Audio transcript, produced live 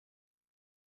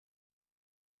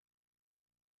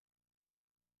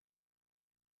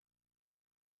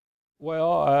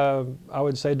Well, I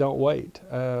would say don't wait.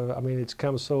 I mean, it's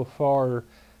come so far,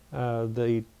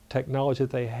 the technology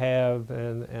that they have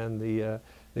and the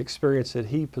experience that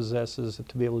he possesses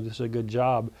to be able to do such a good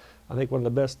job. I think one of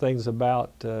the best things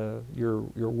about your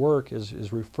work is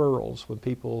referrals, when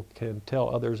people can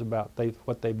tell others about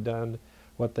what they've done,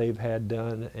 what they've had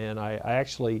done. And I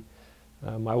actually,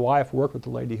 my wife worked with a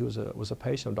lady who was a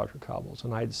patient of Dr. Cobble's,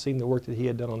 and I had seen the work that he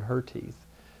had done on her teeth.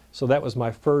 So that was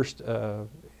my first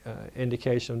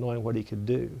indication of knowing what he could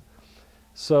do.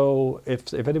 So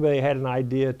if anybody had an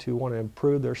idea to want to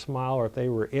improve their smile, or if they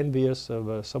were envious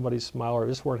of somebody's smile or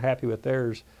just weren't happy with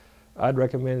theirs, I'd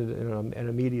recommend an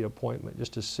immediate appointment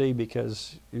just to see,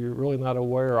 because you're really not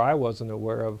aware, or I wasn't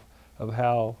aware of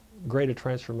how great a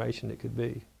transformation it could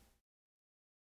be.